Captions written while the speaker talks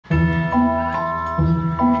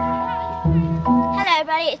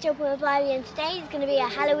it's your boy Bobby and today is going to be a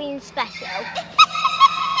Halloween special.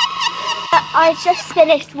 I just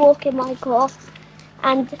finished walking my course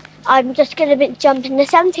and I'm just going to be jumping the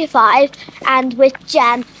 75, and with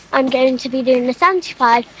Jem I'm going to be doing the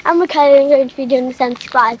 75 and we're going to be doing the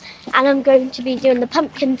 75, and I'm going to be doing the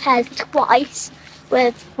pumpkin pears twice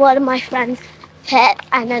with one of my friends, Pip,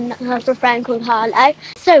 and then another friend called Harlow.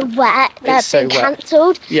 So wet, they've been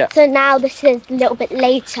cancelled. Yeah. So now this is a little bit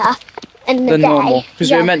later in the day. Normal, because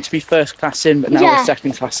we were meant to be first class in, but now we're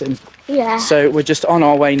second class in. Yeah. So we're just on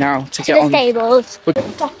our way now to get the on. Stables.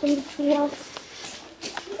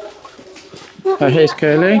 Oh, here's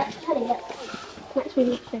Curly.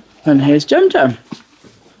 And here's Jem Jem.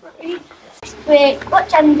 We've got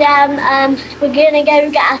Jem Jem. We're gonna go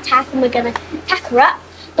get our tack and we're gonna tack her up.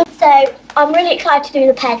 So I'm really excited to do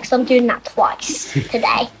the peg because I'm doing that twice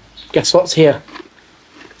today. Guess what's here?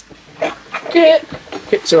 Kit.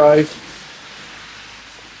 Kit's arrived.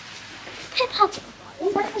 Pip has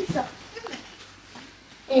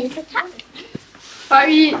the tack. Are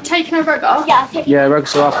you taking a rug off? Yeah, yeah,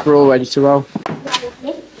 rugs are off. We're all ready to roll.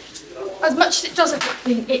 As much as it doesn't look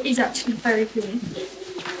clean, it is actually very clean.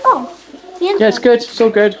 Oh, yeah, it's good. It's all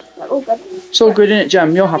good. All good. It's all good, isn't it,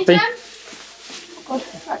 Jem? You're happy?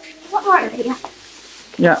 What right here?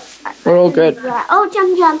 Yeah, we're all good. Right. Oh,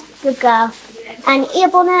 Jem Jem, good girl. And ear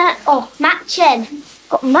bonnet. Oh, matching.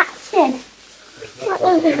 Got matching. Can I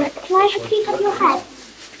have a peek of your head?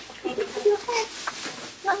 Your head.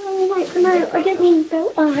 No, I don't mean to.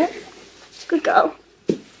 Alright. Good girl.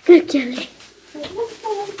 Good Jelly.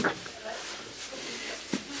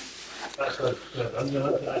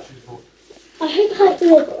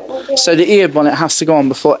 So the ear bonnet has to go on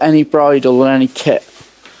before any bridle or any kit.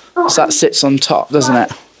 So that sits on top, doesn't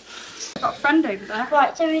it? Got a friend over there.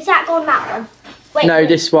 Right, so is that on that one? Wait, no,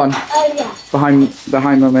 this one. Oh yeah.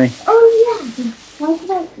 Behind Mummy. Oh yeah. Why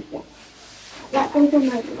did I forget? That one's on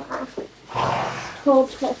my lap. I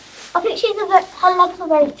think her legs are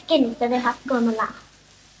very skinny, so they have to go on the lap.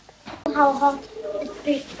 How hard it's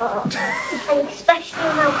boots are, and especially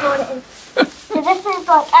how hard it is. So this is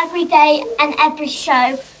like every day and every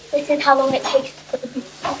show. This is how long it takes to put the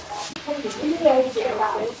boots on.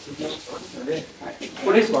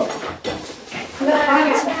 What is one?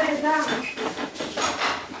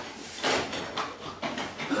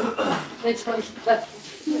 This one's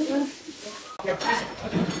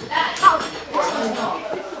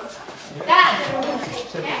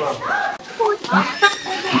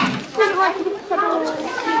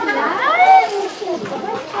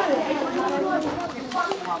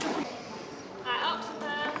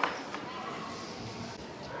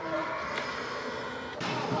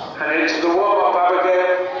and into the warm-up,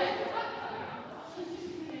 Abigail.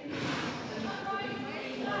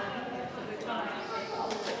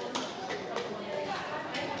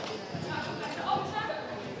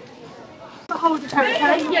 hold it,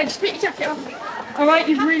 okay? Yeah, just put your jacket on. Alright,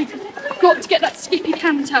 you've really got to get that skippy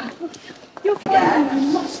canter. You're fine.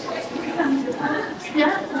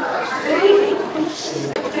 Yeah.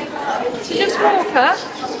 So just walk her.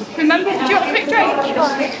 Remember, do you want a quick drink?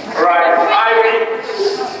 Right, Ivy.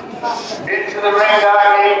 Into the ring,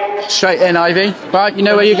 Ivy. Straight in, Ivy. Right, you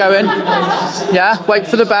know where you're going. Yeah, wait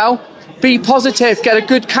for the bell. Be positive, get a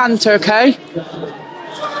good canter, okay?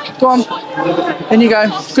 Go on. In you go.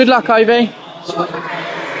 Good luck, Ivy.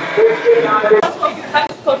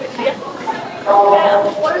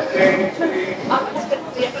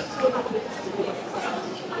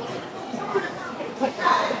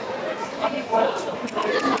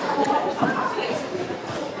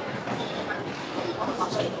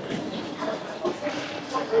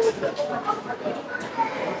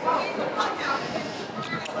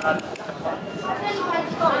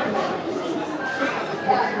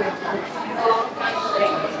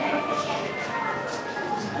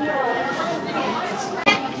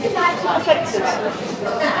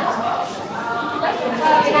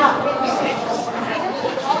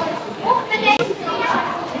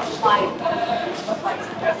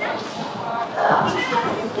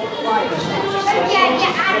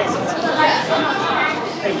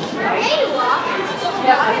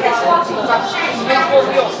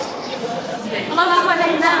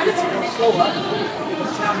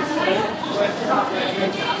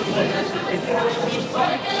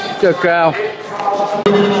 Good girl.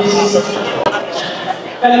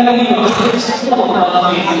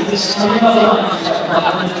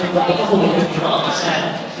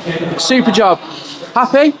 Super job.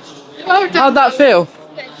 Happy? How'd that feel?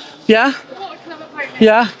 Yeah?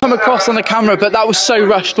 Yeah? Come across on the camera, but that was so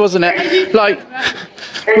rushed, wasn't it? Like,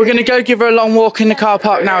 We're going to go give her a long walk in the car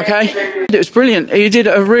park now, okay? It was brilliant. You did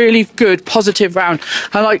a really good, positive round.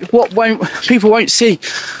 And like, what people won't see,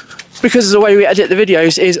 because of the way we edit the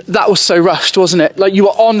videos, is that was so rushed, wasn't it? Like, you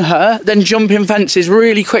were on her, then jumping fences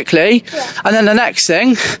really quickly, and then the next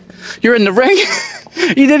thing, you're in the ring.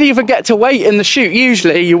 You didn't even get to wait in the chute.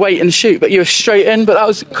 Usually you wait in the chute, but you were straight in. But that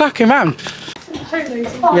was a cracking round.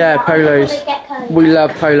 Yeah, polos. We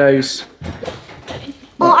love polos.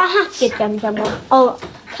 Oh, I have to give them one. Oh,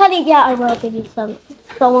 Cuddy, yeah, I will give you some.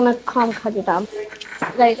 So I want to calm Cuddy down.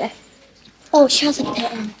 There you go. Oh, she has a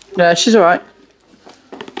pit in. Yeah, she's alright.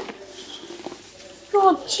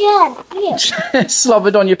 God, Jen, here.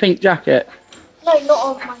 Slobbered on your pink jacket. No, not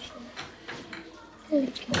on my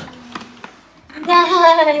phone.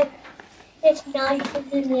 No, it's nice,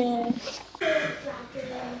 isn't it?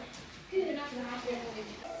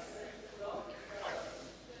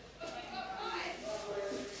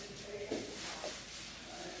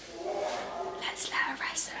 Let's let her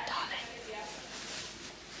rest, darling.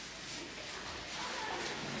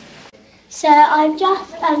 So I'm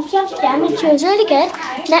just Jem, and she was really good.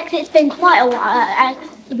 Next, it's been quite a while.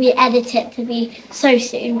 We edit it to be so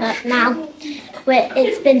soon, but now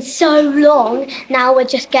it's been so long. Now we're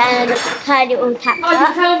just getting Curly all tacked Oh,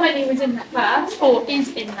 up. how many was in that class, or is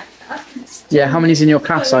in that class? Yeah, how many's in your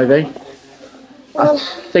class, Ivy? I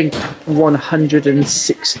think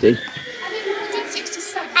 160.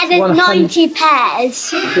 And there's 90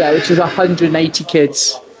 pairs. Yeah, which is 180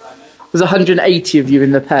 kids. There's 180 of you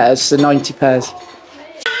in the pairs, so 90 pairs.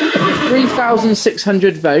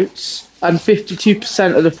 3,600 votes, and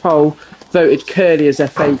 52% of the poll voted Curly as their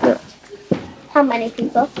favourite. How many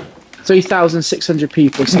people? 3,600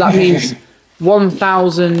 people, so that means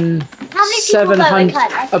 1,700. How many people voted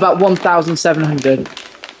Curly? About 1,700.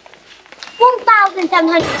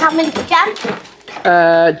 1,700. How many for Jem?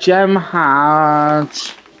 Jem had.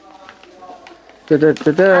 Have a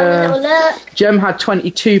little look. Jem had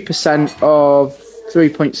 22% of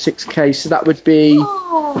 3.6k, so that would be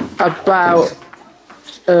about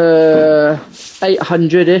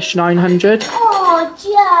 800-ish, 900. Oh,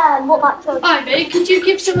 Jem. What about children? Ivy, could you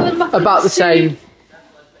give some of them muffins About the same.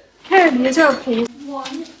 Curly as well, please? 1,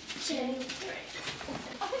 2, 3.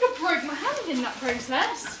 I think I broke my hand in that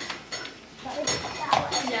process.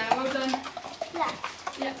 Yeah, well done.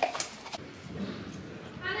 Yeah.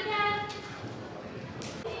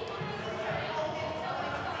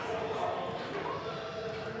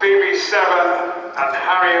 Phoebe 7 and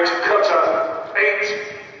Harriet Cutter 8.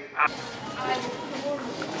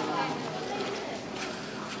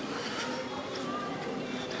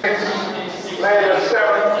 Leila 7.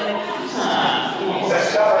 The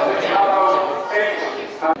 7th Carol 8.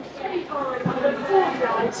 4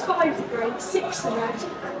 guys, 5 grade, 6 red,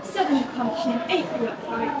 7 pumpkin, 8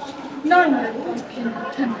 white, 9 red pumpkin,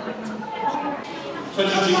 10 pumpkin.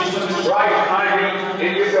 Right, Ivy,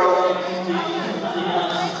 here you go.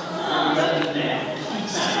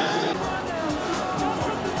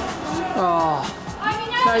 Oh,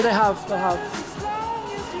 no, they have.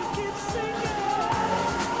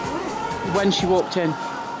 When she walked in.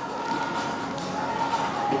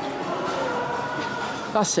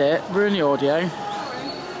 That's it, we're in the audio.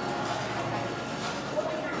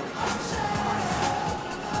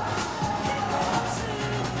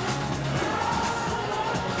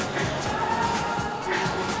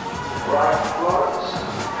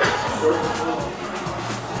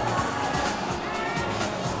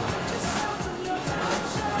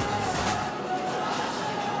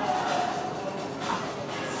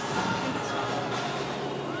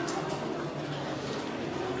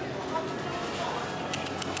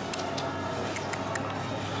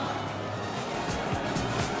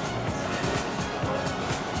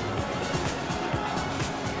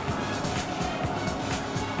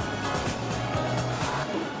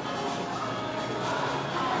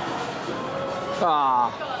 Ah,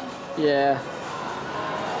 yeah.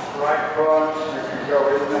 Right front, you can go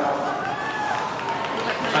in now.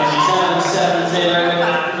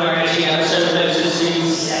 770, we're actually ever so close to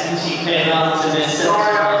 70k runs in this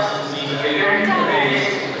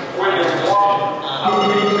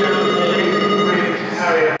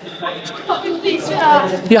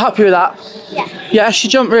You're happy with that? Yeah. Yeah, she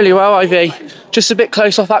jumped really well, Ivy. Just a bit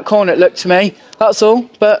close off that corner, it looked to me. That's all,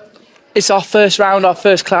 but it's our first round, our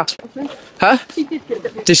first class. Huh? She did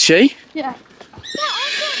good. Did she? Yeah.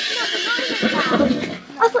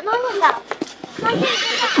 I thought 9 was out.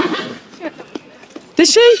 Did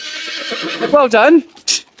she? Well done.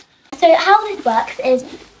 So how this works is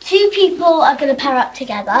 2 people are going to pair up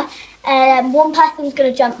together. One person's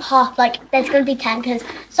going to jump half, like there's going to be 10 because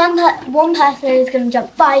one person is going to jump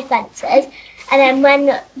 5 fences, and then when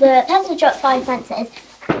the person jumped 5 fences,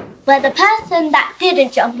 where the person that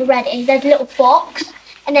didn't jump already, there's a little box,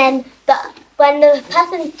 and then when the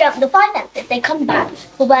person jumped the 5 fences, they come back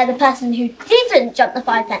for where the person who didn't jump the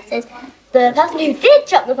 5 fences, the person who did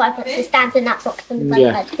jump the 5 fences stands in that box, and the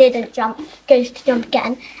person that didn't jump goes to jump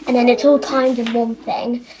again, and then it's all timed in one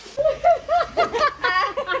thing.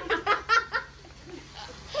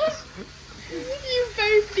 You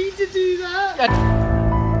both need to do that.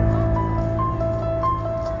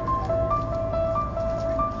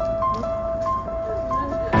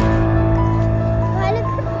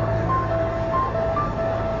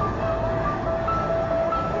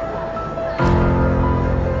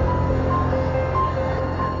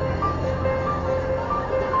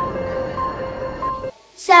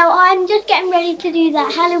 So I'm just getting ready to do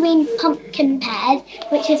that Halloween pumpkin pairs,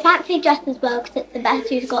 which is fancy dress as well, because it's the best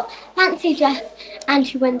who's got fancy dress and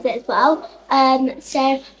who wins it as well.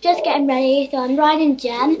 So just getting ready. So I'm riding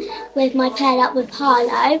Jem with my paired up with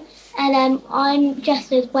Harlow, and I'm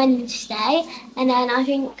dressed as Wednesday, and then I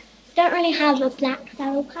think don't really have a black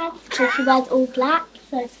saddle pad because she wears all black,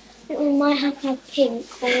 so I think we might have to have pink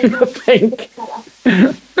or Pink. colour.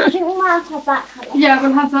 I think we might have to have that colour. Yeah,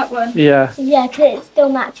 we'll have that one. Yeah. Yeah, because it's still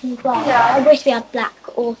matching as well. Yeah. I wish we had black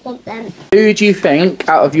or something. Who do you think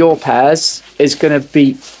out of your pairs is going to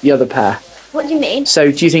beat the other pair? What do you mean? So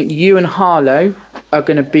do you think you and Harlow are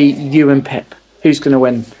going to beat you and Pip? Who's going to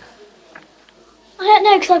win? I don't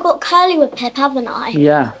know, because I've got Curly with Pip, haven't I?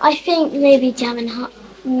 Yeah. I think maybe Jem and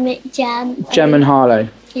Jem and Harlow.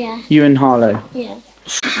 Yeah, You and Harlow. yeah.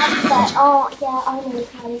 Oh, yeah, I know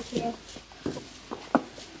Curly's here.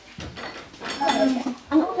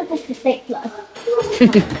 I'm not going to this fake blood.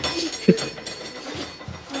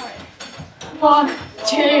 1,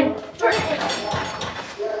 2, 3.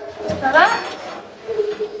 Better?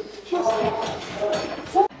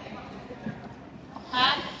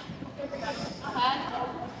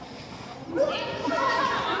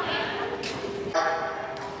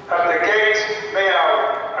 At the gate, meow.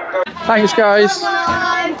 Thanks, guys.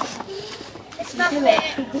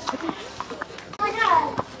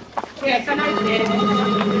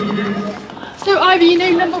 So Ivy, you know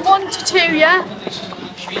number 1 to 2, yeah?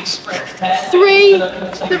 3,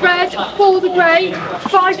 the red, 4, the grey,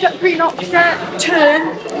 5, that green opposite,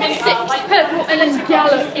 turn, 6, purple, and then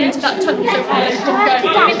gallop into that tunnel so Harlow can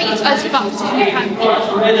go as fast as you can. And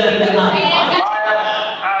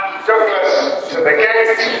Douglas to the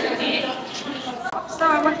gate.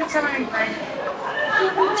 Sorry, what is going on?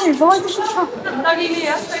 Why does this happen?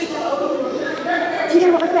 Do you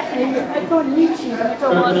know what I get? I go on YouTube and I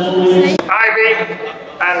don't want to say. Ivy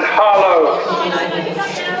and Harlow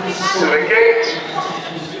to the gate.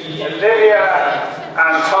 Olivia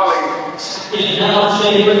and Holly.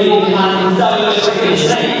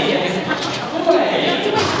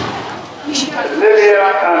 Olivia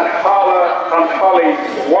and Harlow and Holly.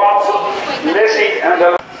 1. Lizzie and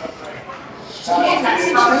Olivia.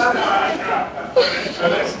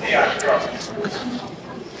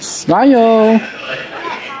 Smile.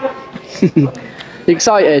 You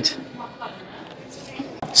excited?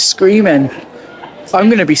 Screaming. I'm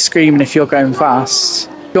going to be screaming if you're going fast.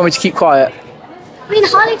 You want me to keep quiet? I mean,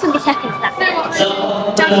 Harley can be second to that.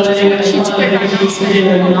 Dad just wants you to go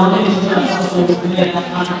right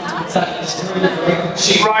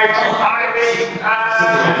Right, Ivy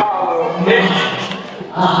and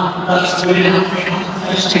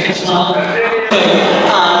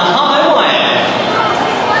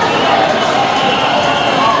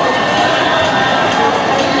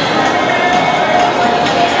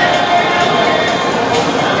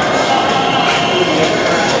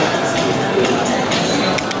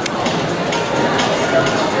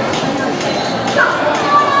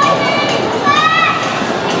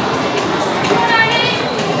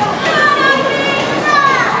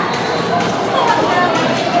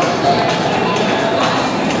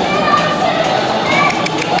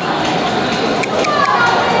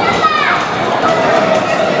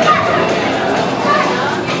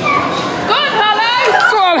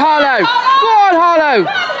Harlow.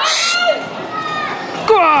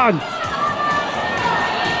 Go on!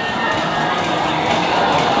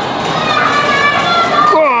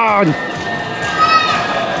 Go on!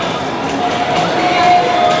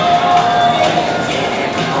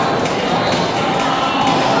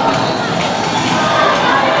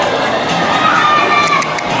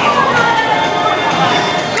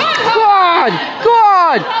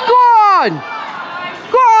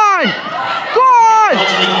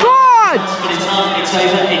 It's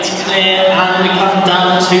over, it's clear, and we come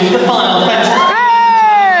down to the final fence.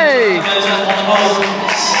 Hey! It goes up on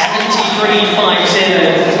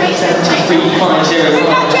 73.50. 73.50.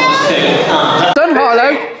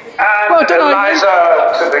 Well done, Ivy. Eliza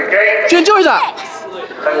to the gate. Do you enjoy that?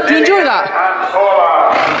 Do you enjoy that? And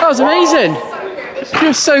Paula. That was amazing. She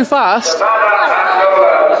was so fast. Savannah and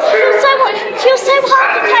Lola. She was so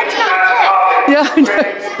hard to catch up Yeah, I know.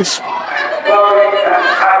 Chloe and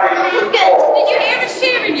Abby. Did you hear us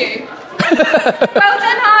cheering you? Well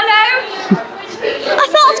done, Harlow. I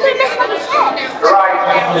thought I was going to miss my shot.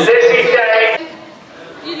 Right, Lizzie Day.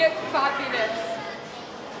 You look fabulous.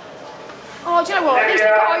 Oh, do you know what? At least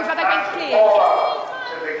over, they've been clear.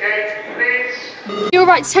 To the gate, please. You're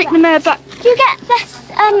right to take the mare back. Do you get best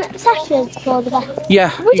sessions for the best?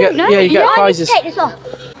 Yeah, We don't know. you get Yeah, prizes. Take this off.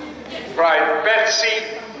 Right, Betsy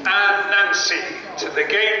and Nancy to the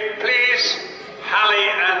gate, please. Hallie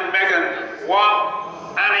and Megan,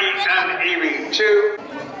 1. Annie and Evie, 2.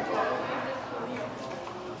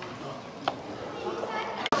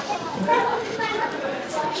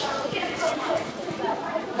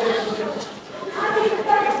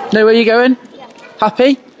 Know where you're going? Yeah.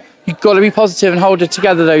 Happy? You've got to be positive and hold it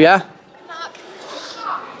together though, yeah?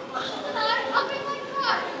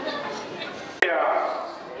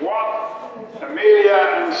 Amelia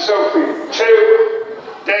and Sophie, 2.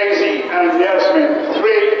 Daisy and Yasmin,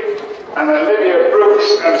 3. And Olivia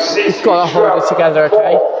Brooks and Cece. You've got to hold it together,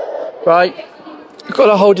 okay? Right? You've got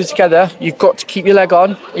to hold it together. You've got to keep your leg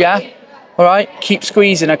on, yeah? Alright? Keep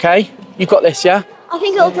squeezing, okay? You've got this, yeah? I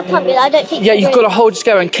think it'll pump me. I don't think. Yeah, you've got to hold it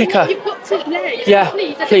together and kick her. You've got to legs. Yeah,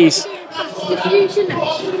 please. Just use your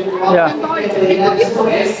legs. Yeah.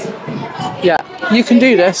 Yeah, you can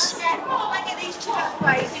do this.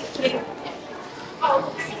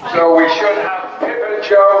 So we should have Pippa,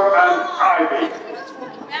 Joe and Ivy.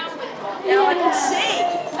 Now I can see.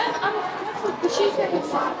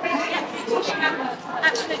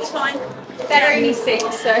 Absolutely fine. They're only 6,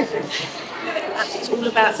 so. It's all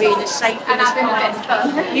about being as safe And as having a bit of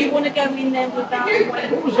fun. possible. You want to go in there without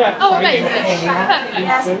Oh, amazing. Perfect.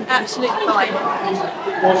 Yes, absolutely fine.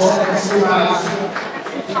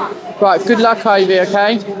 Right, good luck, Ivy,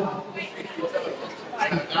 okay?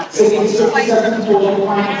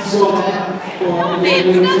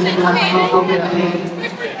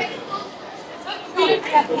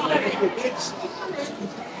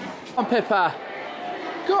 Come on, Pippa.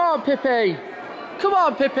 Go on, Pippi. Come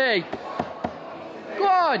on, Pippi. Go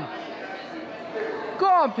on. Go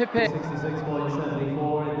on, Pippi.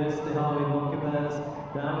 66.74 in this, the Harvey Monkey Bears.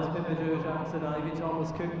 Now it's Pippa Joe Jackson, Ivy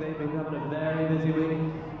Thomas Cook. They've been having a very busy week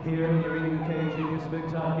here in the UK Junior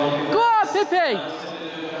Spooktacular. Go on, Pippi.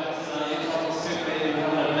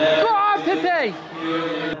 Go on, Pippi.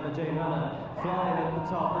 And Jane Hannah flying at the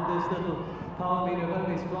top of this little Halloween event.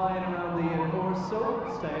 He's flying around the course, so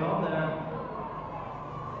stay on there.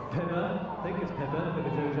 Pippa, I think it's Pippa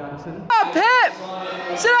Joe Jackson. Come on, Pip.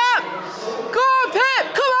 Sit up. Go on, Pip.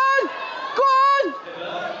 Come on. Go on.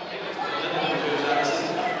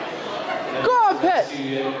 Go on, Pip.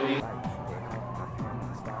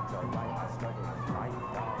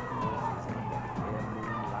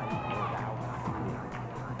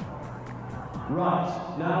 Right,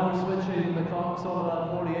 now we're switching the clocks on about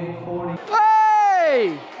 48:40.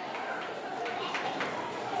 Hey.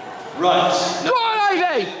 Right. Go on,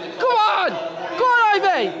 Ivy. Come on. Go on,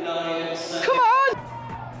 Ivy. Come on.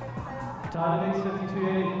 Time is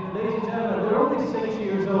 52.8. Ladies and gentlemen, they're only 6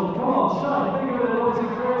 years old. Come on, shine. Think of it as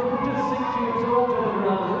encouragement. We're just 6 years old jumping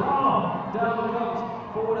around. Oh, down it comes.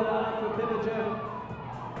 Forward and out for Pippa Joe.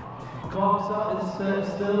 Clock is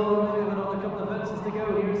still maybe another couple of fences to go.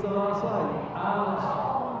 Here's the last line. And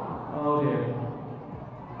oh dear.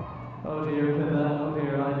 Oh dear, Pippa. Oh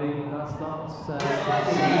dear, Ivy. That's not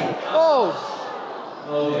Oh.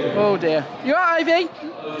 Oh dear. You alright, Ivy?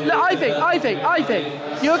 Look, Ivy.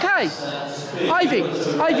 You okay? Ivy,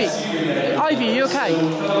 you okay?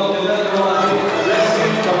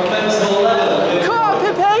 Come on,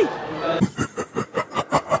 Pippi!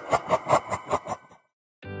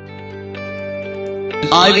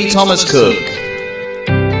 Ivy Thomas Cook.